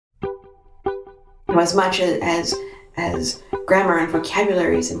as much as grammar and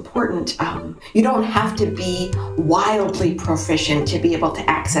vocabulary is important, you don't have to be wildly proficient to be able to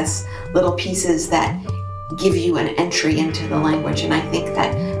access little pieces that give you an entry into the language. And I think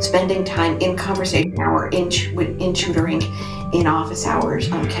that spending time in conversation hour, in tutoring, in office hours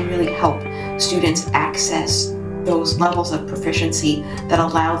can really help students access those levels of proficiency that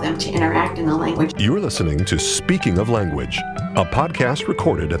allow them to interact in the language. You're listening to Speaking of Language, a podcast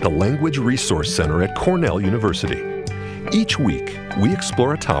recorded at the Language Resource Center at Cornell University. Each week, we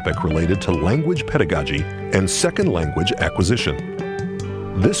explore a topic related to language pedagogy and second language acquisition.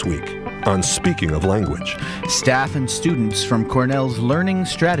 This week, on Speaking of Language, staff and students from Cornell's Learning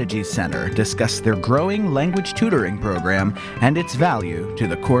Strategy Center discuss their growing language tutoring program and its value to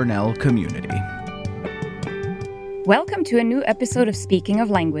the Cornell community. Welcome to a new episode of Speaking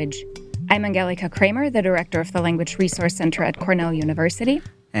of Language. I'm Angelica Kramer, the director of the Language Resource Center at Cornell University.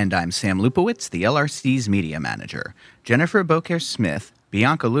 And I'm Sam Lupowitz, the LRC's media manager. Jennifer Beaucaire-Smith,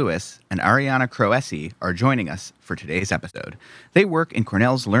 Bianca Lewis, and Ariana Croesi are joining us for today's episode. They work in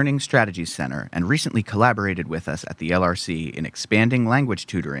Cornell's Learning Strategy Center and recently collaborated with us at the LRC in expanding language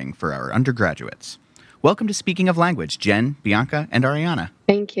tutoring for our undergraduates. Welcome to Speaking of Language, Jen, Bianca, and Ariana.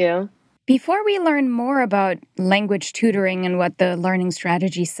 Thank you. Before we learn more about language tutoring and what the Learning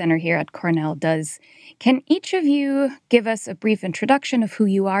Strategy Center here at Cornell does, can each of you give us a brief introduction of who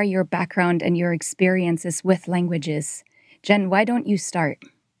you are, your background, and your experiences with languages? Jen, why don't you start?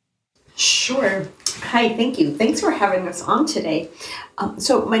 Sure. Hi, thank you. Thanks for having us on today.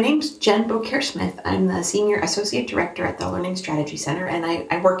 So my name's Jen Beaucaire-Smith. I'm the Senior Associate Director at the Learning Strategy Center, and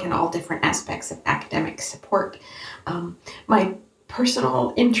I work in all different aspects of academic support. My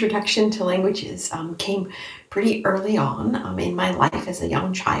personal introduction to languages came pretty early on in my life as a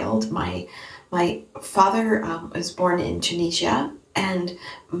young child. My father was born in Tunisia, and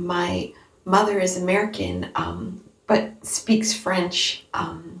my mother is American, but speaks French.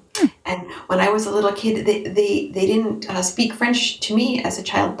 And when I was a little kid, they didn't speak French to me as a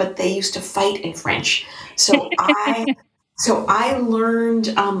child, but they used to fight in French. So I learned,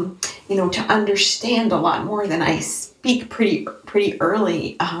 to understand a lot more than I speak pretty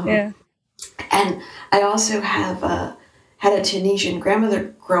early. And I also had a Tunisian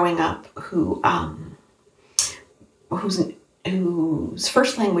grandmother growing up whose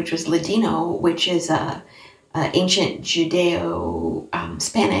first language was Ladino, which is ancient Judeo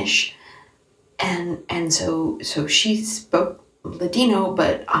Spanish, and so she spoke Ladino,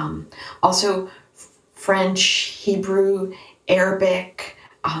 but also French, Hebrew, Arabic,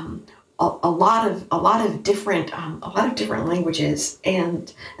 a lot of different languages,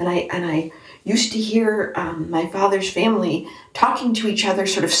 and I used to hear my father's family talking to each other,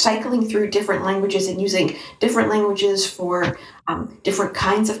 sort of cycling through different languages and using different languages for different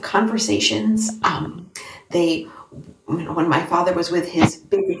kinds of conversations. When my father was with his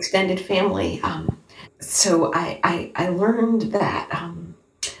big extended family, so I learned that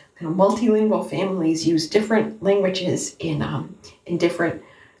multilingual families use different languages in different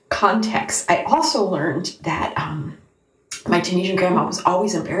contexts. I also learned that my Tunisian grandma was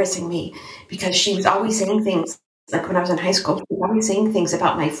always embarrassing me because she was always saying things, like when I was in high school, she was always saying things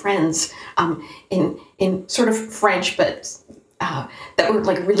about my friends in sort of French, but that were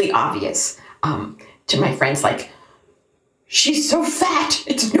like really obvious to my friends, like, she's so fat,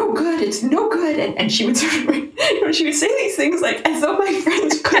 it's no good. And she would sort of, she would say these things like as though my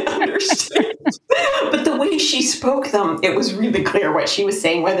friends could understand. But the way she spoke them, it was really clear what she was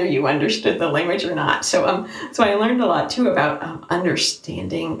saying, whether you understood the language or not. So I learned a lot too about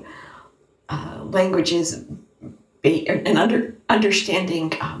understanding languages and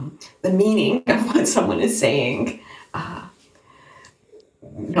understanding the meaning of what someone is saying,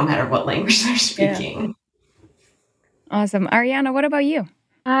 no matter what language they're speaking. Yeah. Awesome. Ariana, what about you?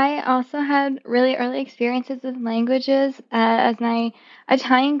 I also had really early experiences with languages, as my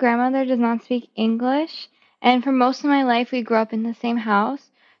Italian grandmother does not speak English, and for most of my life we grew up in the same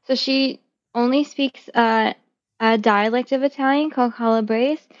house. So she only speaks a dialect of Italian called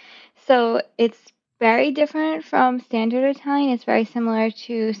Calabrese. So it's very different from standard Italian. It's very similar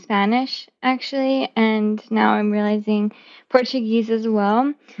to Spanish, actually, and now I'm realizing Portuguese as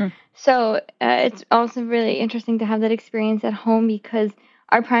well. So it's also really interesting to have that experience at home because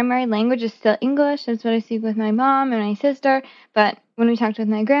our primary language is still English. That's what I speak with my mom and my sister. But when we talk with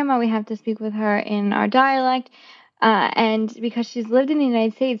my grandma, we have to speak with her in our dialect. And because she's lived in the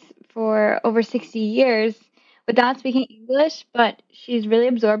United States for over 60 years without speaking English, but she's really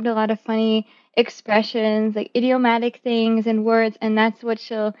absorbed a lot of funny expressions, like idiomatic things and words. And that's what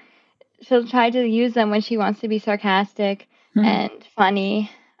she'll try to use them when she wants to be sarcastic and funny.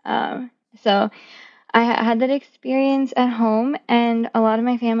 So I had that experience at home, and a lot of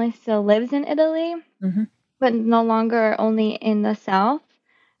my family still lives in Italy, but no longer only in the South.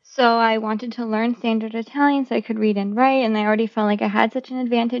 So I wanted to learn standard Italian so I could read and write, and I already felt like I had such an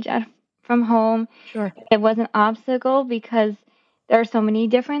advantage from home. Sure. It was an obstacle because there are so many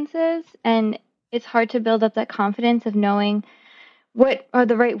differences, and it's hard to build up that confidence of knowing what are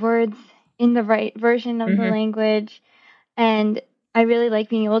the right words in the right version of the language. And I really like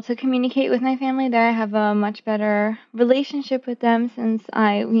being able to communicate with my family there. I have a much better relationship with them since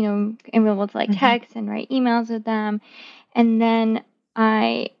I, am able to like text and write emails with them. And then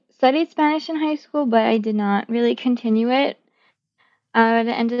I studied Spanish in high school, but I did not really continue it. It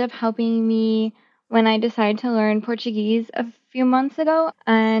ended up helping me when I decided to learn Portuguese a few months ago.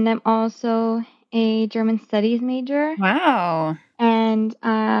 And I'm also a German studies major. Wow. And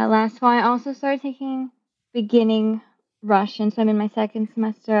last fall, I also started taking beginning Russian. So I'm in my second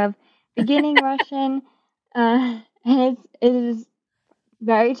semester of beginning Russian. And it is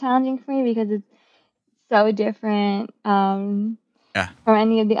very challenging for me because it's so different from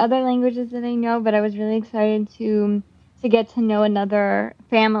any of the other languages that I know. But I was really excited to get to know another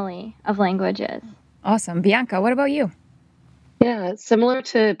family of languages. Awesome. Bianca, what about you? Yeah, similar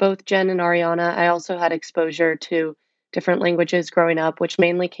to both Jen and Ariana, I also had exposure to different languages growing up, which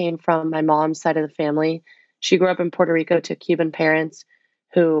mainly came from my mom's side of the family. She grew up in Puerto Rico to Cuban parents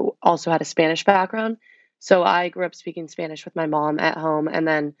who also had a Spanish background. So I grew up speaking Spanish with my mom at home and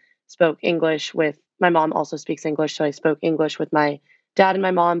then spoke English with my mom also speaks English, so I spoke English with my dad and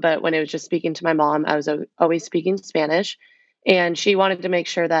my mom, but when it was just speaking to my mom, I was always speaking Spanish. And she wanted to make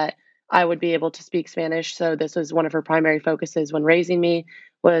sure that I would be able to speak Spanish. So this was one of her primary focuses when raising me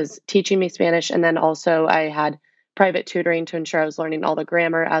was teaching me Spanish. And then also I had private tutoring to ensure I was learning all the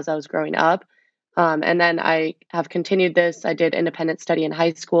grammar as I was growing up. And then I have continued this. I did independent study in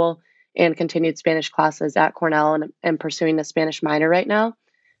high school and continued Spanish classes at Cornell and pursuing a Spanish minor right now.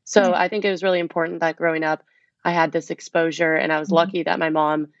 So I think it was really important that growing up, I had this exposure and I was lucky that my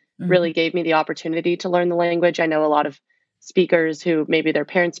mom really gave me the opportunity to learn the language. I know a lot of speakers who maybe their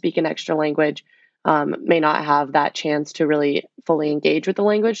parents speak an extra language may not have that chance to really fully engage with the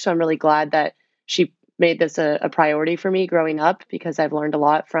language. So I'm really glad that she made this a priority for me growing up because I've learned a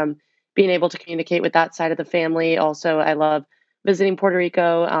lot from being able to communicate with that side of the family. Also, I love visiting Puerto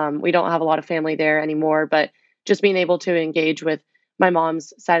Rico. We don't have a lot of family there anymore, but just being able to engage with my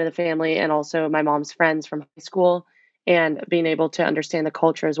mom's side of the family and also my mom's friends from high school and being able to understand the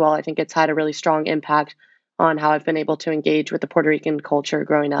culture as well. I think it's had a really strong impact on how I've been able to engage with the Puerto Rican culture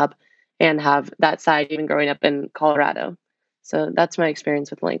growing up and have that side even growing up in Colorado. So that's my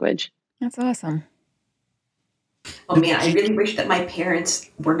experience with language. That's awesome. Oh man, I really wish that my parents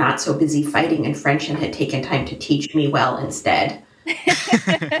were not so busy fighting in French and had taken time to teach me well instead.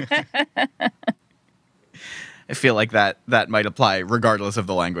 I feel like that might apply regardless of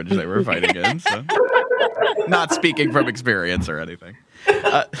the language they were fighting in. So. Not speaking from experience or anything.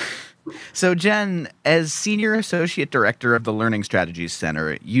 So Jen, as Senior Associate Director of the Learning Strategies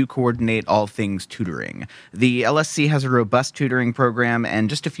Center, you coordinate all things tutoring. The LSC has a robust tutoring program and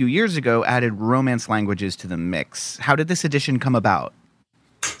just a few years ago added Romance languages to the mix. How did this addition come about?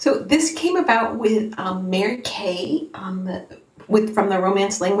 So this came about with Mary Kay from the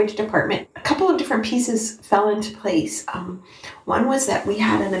Romance Language Department. A couple of different pieces fell into place. One was that we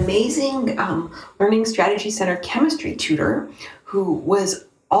had an amazing Learning Strategy Center chemistry tutor who was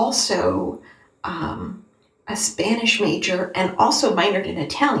also a Spanish major and also minored in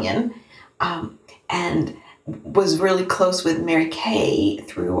Italian and was really close with Mary Kay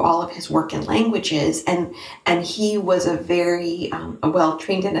through all of his work in languages. And he was a very a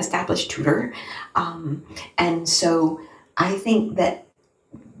well-trained and established tutor. And so I think that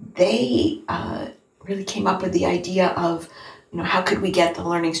they really came up with the idea of, how could we get the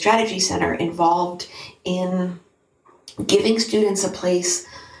Learning Strategy Center involved in giving students a place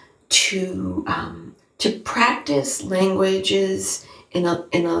to practice languages in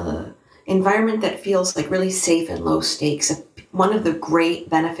a environment that feels like really safe and low stakes. One of the great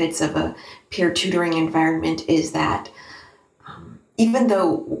benefits of a peer tutoring environment is that even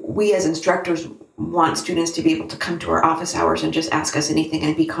though we as instructors want students to be able to come to our office hours and just ask us anything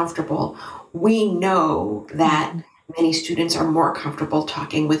and be comfortable, we know that many students are more comfortable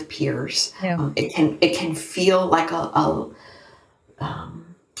talking with peers. Yeah. It can feel like an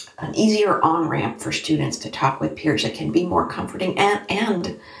easier on-ramp for students to talk with peers. It can be more comforting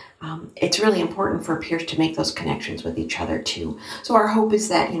and it's really important for peers to make those connections with each other too. So our hope is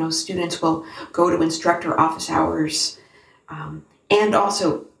that, students will go to instructor office hours and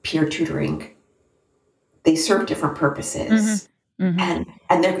also peer tutoring. They serve different purposes. And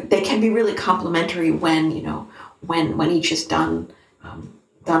they can be really complementary when when each is done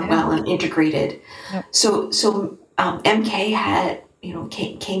well and integrated. Yep. So MK had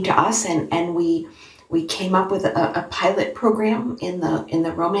came to us, and we came up with a pilot program in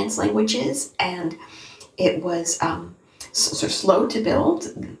the Romance languages, and it was sort of slow to build.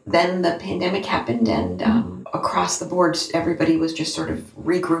 Then the pandemic happened, and across the board, everybody was just sort of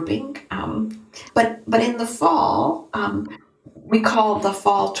regrouping. But in the fall, we called the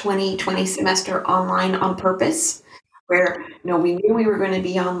fall 2020 semester online on purpose, where we knew we were going to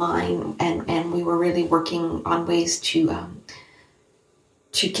be online, and we were really working on ways to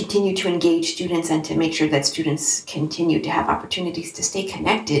continue to engage students and to make sure that students continue to have opportunities to stay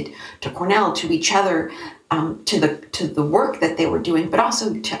connected to Cornell, to each other, to the work that they were doing, but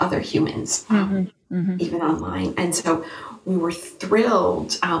also to other humans, even online. And so we were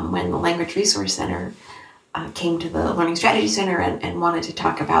thrilled when the Language Resource Center came to the Learning Strategy Center and wanted to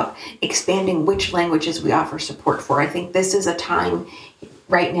talk about expanding which languages we offer support for. I think this is a time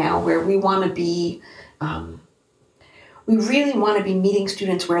right now where we want to be we really want to be meeting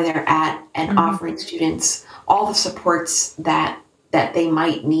students where they're at and offering students all the supports that they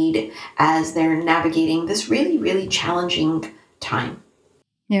might need as they're navigating this really, really challenging time.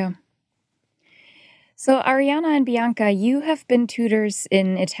 Yeah. So Ariana and Bianca, you have been tutors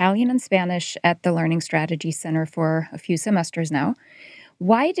in Italian and Spanish at the Learning Strategy Center for a few semesters now.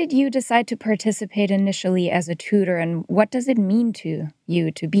 Why did you decide to participate initially as a tutor, and what does it mean to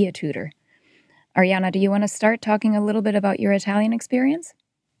you to be a tutor? Ariana, do you want to start talking a little bit about your Italian experience?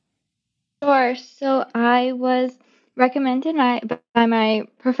 Sure. So I was recommended by my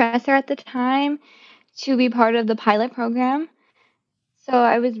professor at the time to be part of the pilot program. So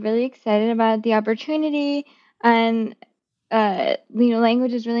I was really excited about the opportunity, and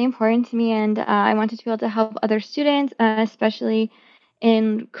language is really important to me, and I wanted to be able to help other students, especially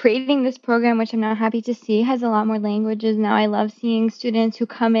in creating this program, which I'm now happy to see has a lot more languages now. I love seeing students who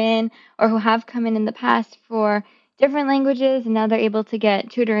come in or who have come in the past for different languages, and now they're able to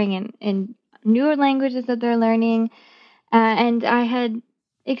get tutoring in newer languages that they're learning. And I had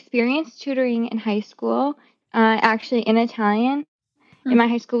experienced tutoring in high school, actually in Italian. In my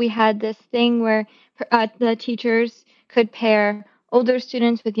high school, we had this thing where the teachers could pair older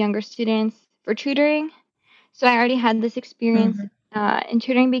students with younger students for tutoring. So I already had this experience in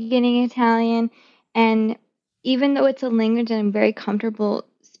tutoring beginning Italian. And even though it's a language that I'm very comfortable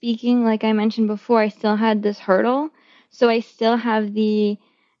speaking, like I mentioned before, I still had this hurdle. So I still have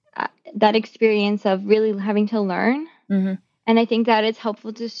that experience of really having to learn. And I think that it's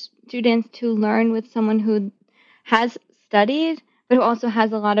helpful to students to learn with someone who has studied, but who also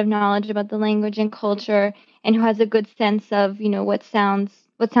has a lot of knowledge about the language and culture, and who has a good sense of, what sounds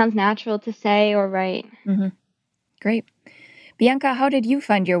natural to say or write. Great. Bianca, how did you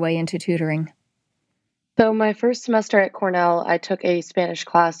find your way into tutoring? So my first semester at Cornell, I took a Spanish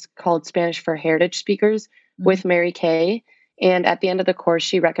class called Spanish for Heritage Speakers with Mary Kay. And at the end of the course,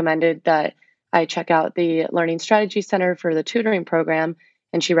 she recommended that I check out the Learning Strategy Center for the tutoring program,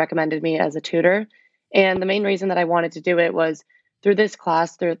 and she recommended me as a tutor. And the main reason that I wanted to do it was through this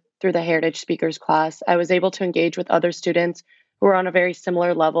class, through the Heritage Speakers class, I was able to engage with other students who are on a very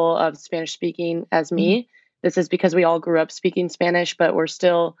similar level of Spanish speaking as me. This is because we all grew up speaking Spanish, but we're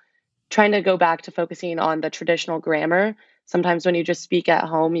still trying to go back to focusing on the traditional grammar. Sometimes when you just speak at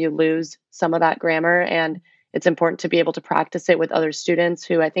home, you lose some of that grammar, and it's important to be able to practice it with other students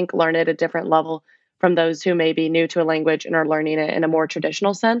who I think learn at a different level from those who may be new to a language and are learning it in a more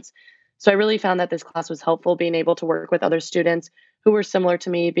traditional sense. So I really found that this class was helpful, being able to work with other students who were similar to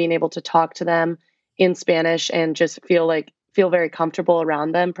me, being able to talk to them in Spanish and just feel very comfortable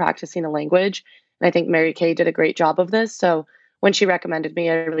around them practicing the language. And I think Mary Kay did a great job of this. So when she recommended me,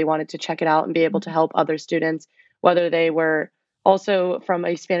 I really wanted to check it out and be able to help other students, whether they were also from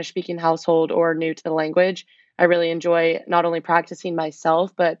a Spanish speaking household or new to the language. I really enjoy not only practicing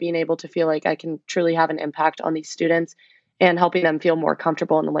myself, but being able to feel like I can truly have an impact on these students and helping them feel more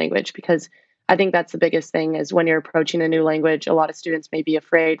comfortable in the language. Because I think that's the biggest thing is when you're approaching a new language, a lot of students may be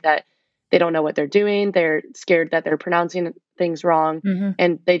afraid that they don't know what they're doing. They're scared that they're pronouncing things wrong.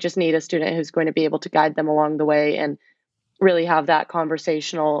 And they just need a student who's going to be able to guide them along the way and really have that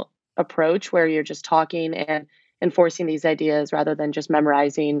conversational approach where you're just talking and enforcing these ideas rather than just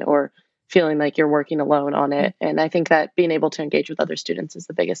memorizing or feeling like you're working alone on it. And I think that being able to engage with other students is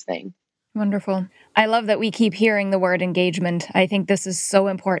the biggest thing. Wonderful. I love that we keep hearing the word engagement. I think this is so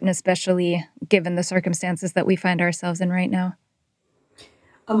important, especially given the circumstances that we find ourselves in right now.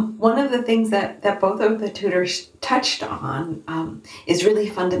 One of the things that both of the tutors touched on is really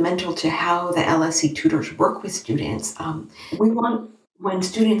fundamental to how the LSC tutors work with students. We want when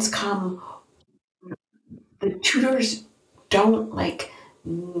students come, the tutors don't like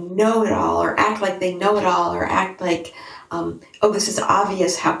know it all or act like they know it all or act like, oh, this is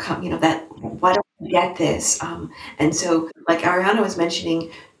obvious. How come, that, why don't we get this? And so, like Ariana was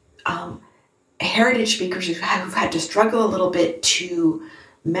mentioning, um, heritage speakers who've had to struggle a little bit to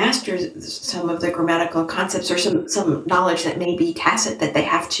master some of the grammatical concepts or some knowledge that may be tacit that they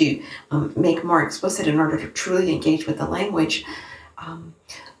have to make more explicit in order to truly engage with the language. Um,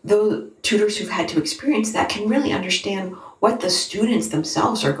 those tutors who've had to experience that can really understand what the students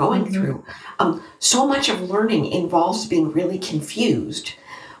themselves are going through. So much of learning involves being really confused,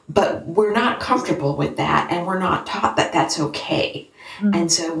 but we're not comfortable with that, and we're not taught that that's okay.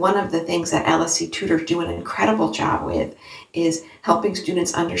 And so one of the things that LSC tutors do an incredible job with is helping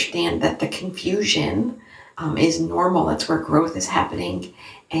students understand that the confusion is normal. It's where growth is happening,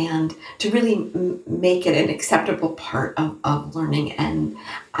 and to really make it an acceptable part of learning. And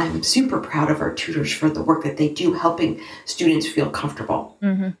I'm super proud of our tutors for the work that they do, helping students feel comfortable.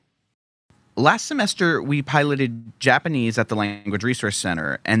 Last semester, we piloted Japanese at the Language Resource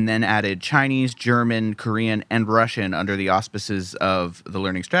Center and then added Chinese, German, Korean, and Russian under the auspices of the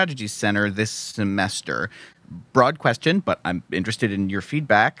Learning Strategies Center this semester. Broad question, but I'm interested in your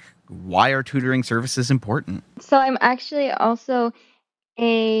feedback. Why are tutoring services important? So I'm actually also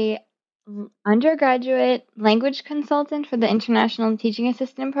a undergraduate language consultant for the International Teaching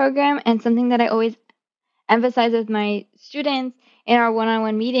Assistant Program, and something that I always emphasize with my students in our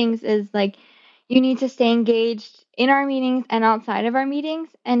one-on-one meetings is like you need to stay engaged in our meetings and outside of our meetings,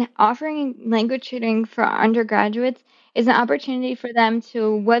 and offering language tutoring for undergraduates is an opportunity for them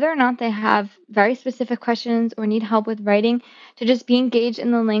to, whether or not they have very specific questions or need help with writing, to just be engaged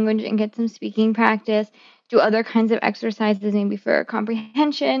in the language and get some speaking practice, do other kinds of exercises maybe for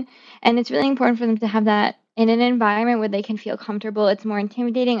comprehension. And it's really important for them to have that in an environment where they can feel comfortable. It's more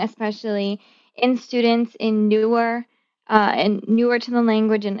intimidating, especially in students in newer and newer to the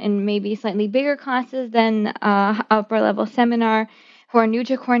language, and maybe slightly bigger classes than upper level seminar, who are new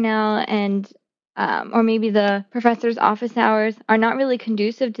to Cornell, and or maybe the professor's office hours are not really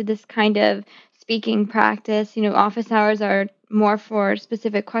conducive to this kind of speaking practice. Office hours are more for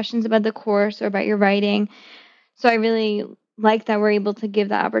specific questions about the course or about your writing. So I really like that we're able to give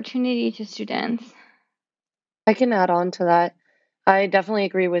that opportunity to students. I can add on to that. I definitely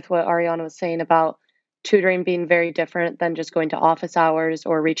agree with what Ariana was saying about tutoring being very different than just going to office hours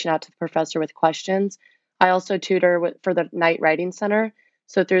or reaching out to the professor with questions. I also tutor for the Night Writing Center.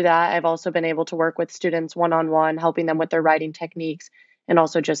 So through that, I've also been able to work with students one on one, helping them with their writing techniques and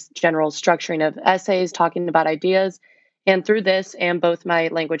also just general structuring of essays, talking about ideas. And through this and both my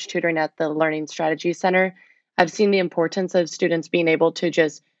language tutoring at the Learning Strategy Center, I've seen the importance of students being able to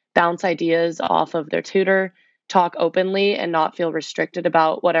just bounce ideas off of their tutor, talk openly, and not feel restricted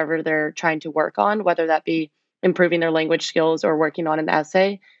about whatever they're trying to work on, whether that be improving their language skills or working on an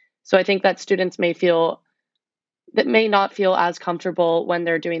essay. So I think that students may not feel as comfortable when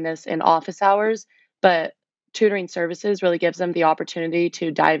they're doing this in office hours, but tutoring services really gives them the opportunity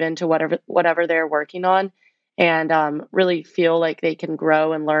to dive into whatever they're working on, and really feel like they can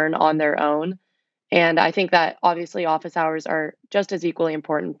grow and learn on their own. And I think that obviously office hours are just as equally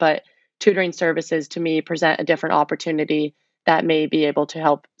important, but tutoring services to me present a different opportunity that may be able to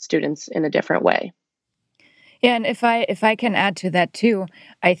help students in a different way. Yeah, and if I can add to that too,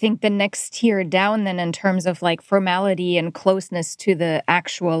 I think the next tier down then in terms of like formality and closeness to the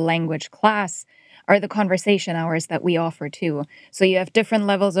actual language class are the conversation hours that we offer too. So you have different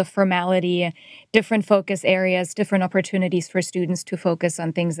levels of formality, different focus areas, different opportunities for students to focus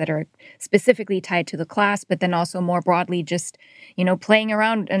on things that are specifically tied to the class, but then also more broadly just, playing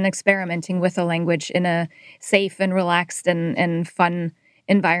around and experimenting with the language in a safe and relaxed and fun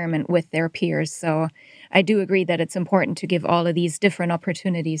environment with their peers. So I do agree that it's important to give all of these different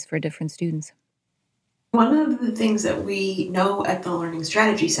opportunities for different students. One of the things that we know at the Learning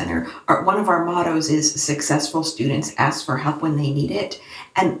Strategy Center, one of our mottos is successful students ask for help when they need it.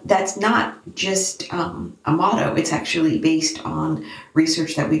 And that's not just a motto, it's actually based on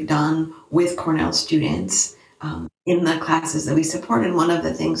research that we've done with Cornell students in the classes that we support. And one of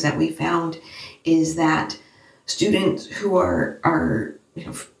the things that we found is that students who are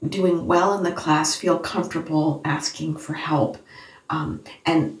doing well in the class feel comfortable asking for help.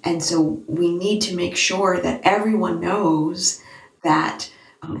 And so we need to make sure that everyone knows that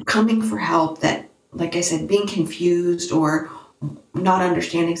coming for help, that, like I said, being confused or not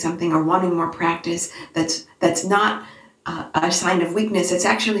understanding something or wanting more practice, that's not a sign of weakness. It's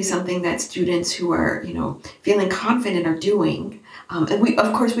actually something that students who are, feeling confident are doing. And we,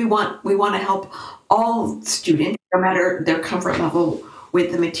 of course, we want to help all students, no matter their comfort level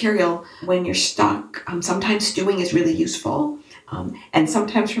with the material when you're stuck. Sometimes stewing is really useful. And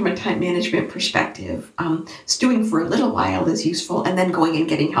sometimes from a time management perspective, stewing for a little while is useful, and then going and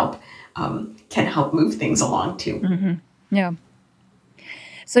getting help can help move things along too. Mm-hmm. Yeah.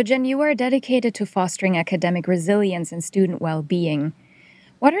 So, Jen, you are dedicated to fostering academic resilience and student well-being.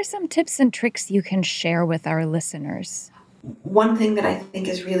 What are some tips and tricks you can share with our listeners? One thing that I think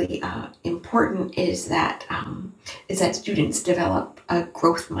is really important is that students develop a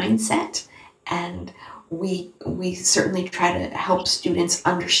growth mindset, and we certainly try to help students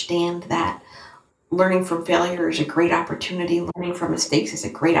understand that learning from failure is a great opportunity. Learning from mistakes is a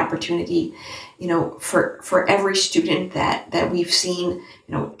great opportunity. For every student that we've seen,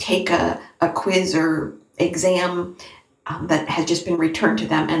 take a quiz or exam that has just been returned to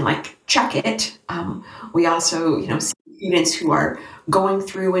them and chuck it. We also, see students who are going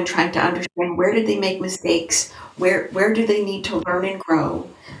through and trying to understand where did they make mistakes, where do they need to learn and grow,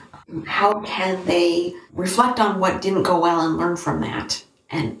 how can they reflect on what didn't go well and learn from that,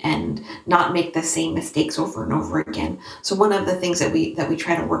 and not make the same mistakes over and over again. So one of the things that we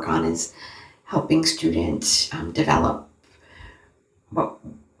try to work on is helping students develop what,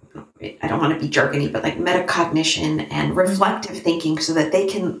 I don't want to be jargony, but metacognition and reflective thinking, so that they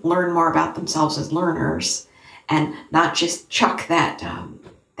can learn more about themselves as learners, and not just chuck that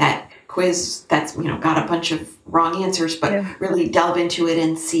quiz that's got a bunch of wrong answers, but really delve into it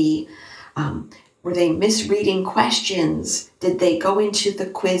and see, were they misreading questions? Did they go into the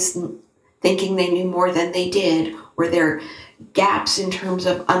quiz thinking they knew more than they did? Were there gaps in terms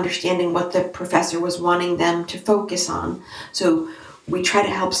of understanding what the professor was wanting them to focus on? So we try to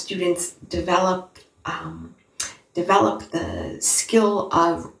help students develop the skill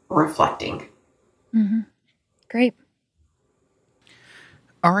of reflecting. Mm-hmm. Great.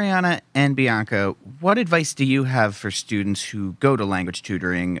 Ariana and Bianca, what advice do you have for students who go to language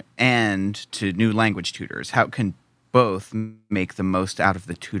tutoring and to new language tutors? How can both make the most out of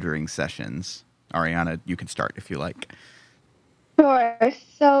the tutoring sessions? Ariana, you can start if you like. Sure.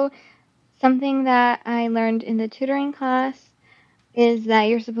 So, something that I learned in the tutoring class is that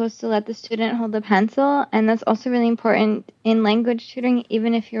you're supposed to let the student hold the pencil, and that's also really important in language tutoring,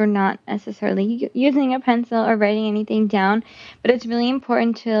 even if you're not necessarily using a pencil or writing anything down. But it's really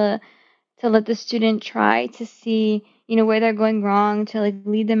important to let the student try to see, where they're going wrong, to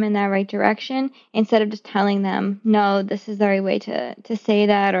lead them in that right direction, instead of just telling them, no, this is the right way to say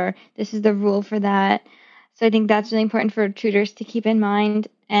that, or this is the rule for that. So I think that's really important for tutors to keep in mind.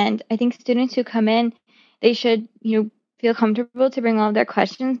 And I think students who come in, they should, feel comfortable to bring all of their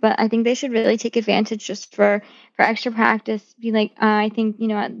questions, but I think they should really take advantage just for extra practice. Be like, I think,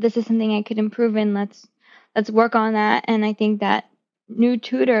 this is something I could improve in. Let's work on that. And I think that new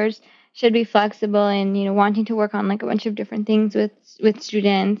tutors should be flexible and wanting to work on a bunch of different things with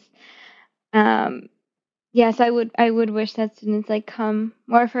students. Yes, I would wish that students come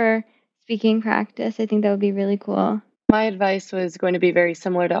more for speaking practice. I think that would be really cool. My advice was going to be very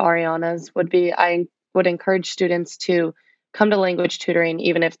similar to Ariana's, would be I would encourage students to come to language tutoring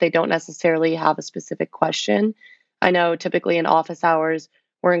even if they don't necessarily have a specific question. I know typically in office hours,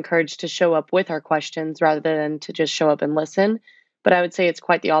 we're encouraged to show up with our questions rather than to just show up and listen. But I would say it's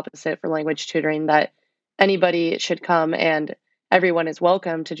quite the opposite for language tutoring, that anybody should come and everyone is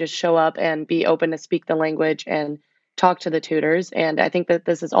welcome to just show up and be open to speak the language and talk to the tutors. And I think that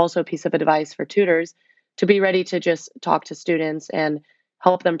this is also a piece of advice for tutors, to be ready to just talk to students and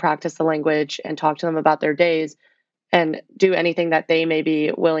help them practice the language and talk to them about their days, and do anything that they may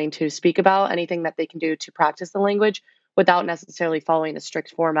be willing to speak about, anything that they can do to practice the language without necessarily following a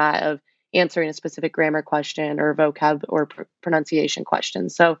strict format of answering a specific grammar question or vocab or pronunciation question.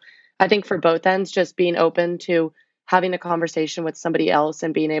 So I think for both ends, just being open to having a conversation with somebody else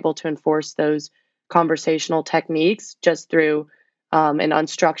and being able to enforce those conversational techniques just through an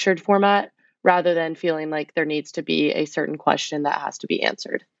unstructured format, rather than feeling like there needs to be a certain question that has to be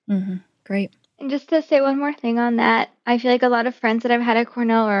answered. Mm-hmm. Great. And just to say one more thing on that, I feel like a lot of friends that I've had at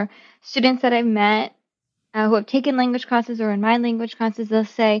Cornell, or students that I've met who have taken language classes or in my language classes, they'll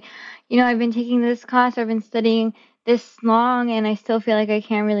say, I've been taking this class or I've been studying this long and I still feel like I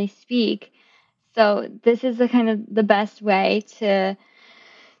can't really speak. So this is the kind of the best way to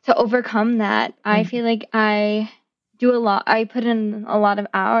overcome that. I feel like I do a lot. I put in a lot of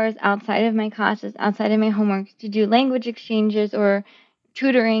hours outside of my classes, outside of my homework, to do language exchanges or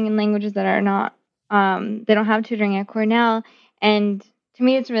tutoring in languages that are not, they don't have tutoring at Cornell. And to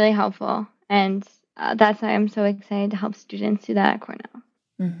me, it's really helpful. And that's why I'm so excited to help students do that at Cornell.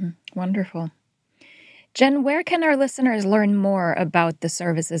 Mm-hmm. Wonderful. Jen, where can our listeners learn more about the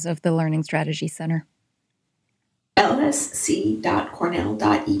services of the Learning Strategy Center?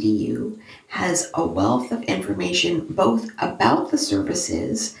 lsc.cornell.edu has a wealth of information both about the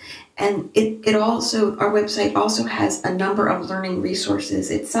services, and it also, our website also has a number of learning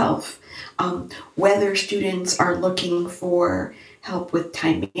resources itself. Whether students are looking for help with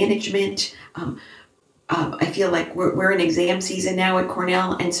time management, I feel like we're in exam season now at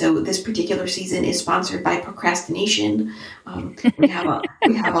Cornell, and so this particular season is sponsored by procrastination. We have a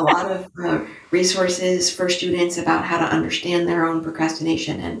lot of resources for students about how to understand their own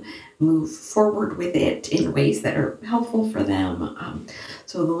procrastination and move forward with it in ways that are helpful for them.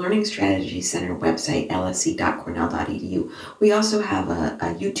 So the Learning Strategy Center website, lsc.cornell.edu. We also have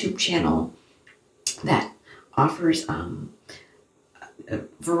a YouTube channel that offers a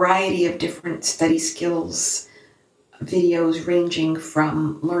variety of different study skills videos, ranging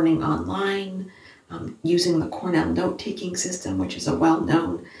from learning online, using the Cornell note-taking system, which is a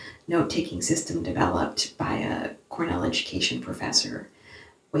well-known note-taking system developed by a Cornell education professor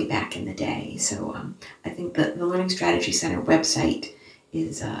way back in the day. So I think that the Learning Strategy Center website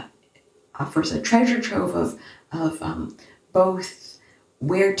offers a treasure trove of both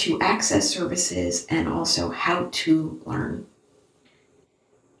where to access services and also how to learn.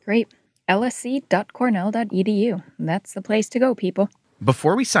 Great. lsc.cornell.edu. That's the place to go, people.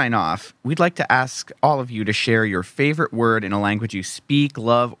 Before we sign off, we'd like to ask all of you to share your favorite word in a language you speak,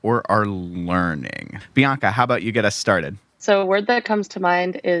 love, or are learning. Bianca, how about you get us started? So a word that comes to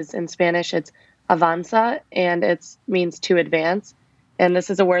mind is, in Spanish, it's avanza, and it means to advance. And this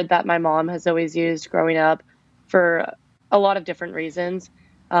is a word that my mom has always used growing up for a lot of different reasons.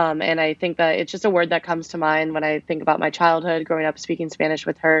 And I think that it's just a word that comes to mind when I think about my childhood, growing up speaking Spanish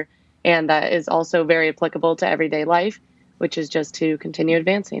with her, and that is also very applicable to everyday life, which is just to continue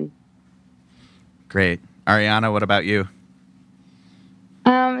advancing. Great. Ariana, what about you?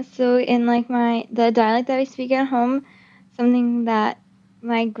 So in the dialect that I speak at home, something that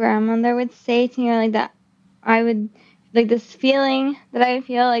my grandmother would say to me, or like that I would, like this feeling that I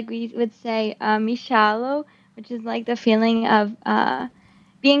feel, like we would say, mishalo, which is like the feeling of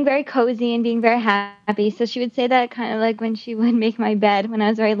being very cozy and being very happy. So she would say that kind of like when she would make my bed when I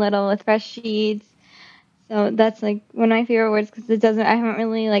was very little with fresh sheets. So that's like one of my favorite words, because I haven't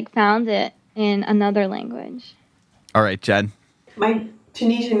really like found it in another language. All right, Jed. My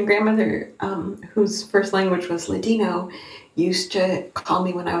Tunisian grandmother, whose first language was Ladino, used to call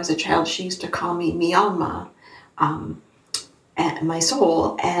me when I was a child. She used to call me mi alma, my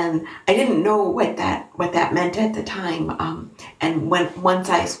soul, and I didn't know what that meant at the time. And once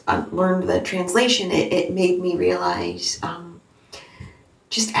I learned the translation, it made me realize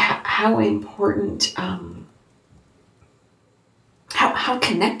just how important, how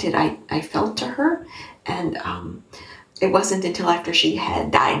connected I felt to her. And it wasn't until after she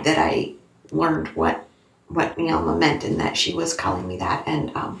had died that I learned what mi alma meant, and that she was calling me that.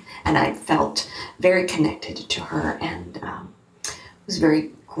 And I felt very connected to her, and was very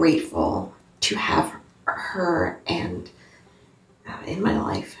grateful to have her and in my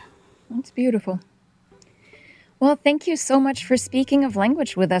life. That's beautiful. Well, thank you so much for speaking of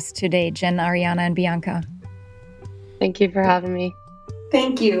language with us today, Jen, Ariana, and Bianca. Thank you for having me.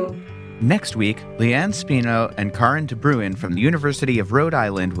 Thank you. Next week, Leanne Spino and Karin de Bruin from the University of Rhode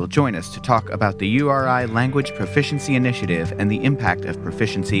Island will join us to talk about the URI Language Proficiency Initiative and the impact of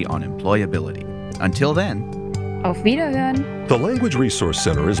proficiency on employability. Until then, Auf Wiederhören! The Language Resource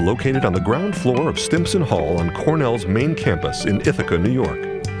Center is located on the ground floor of Stimson Hall on Cornell's main campus in Ithaca, New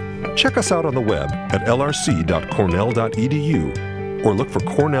York. Check us out on the web at lrc.cornell.edu or look for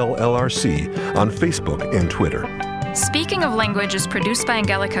Cornell LRC on Facebook and Twitter. Speaking of Language is produced by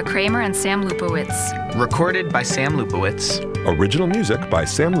Angelica Kramer and Sam Lupowitz. recorded by Sam Lupowitz. Original music by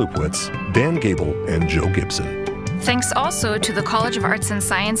Sam Lupowitz, Dan Gable, and Joe Gibson. Thanks also to the College of Arts and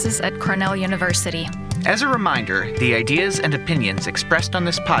Sciences at Cornell University. As a reminder, the ideas and opinions expressed on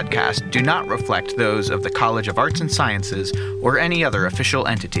this podcast do not reflect those of the College of Arts and Sciences or any other official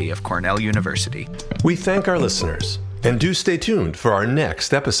entity of Cornell University. We thank our listeners, and do stay tuned for our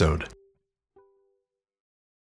next episode.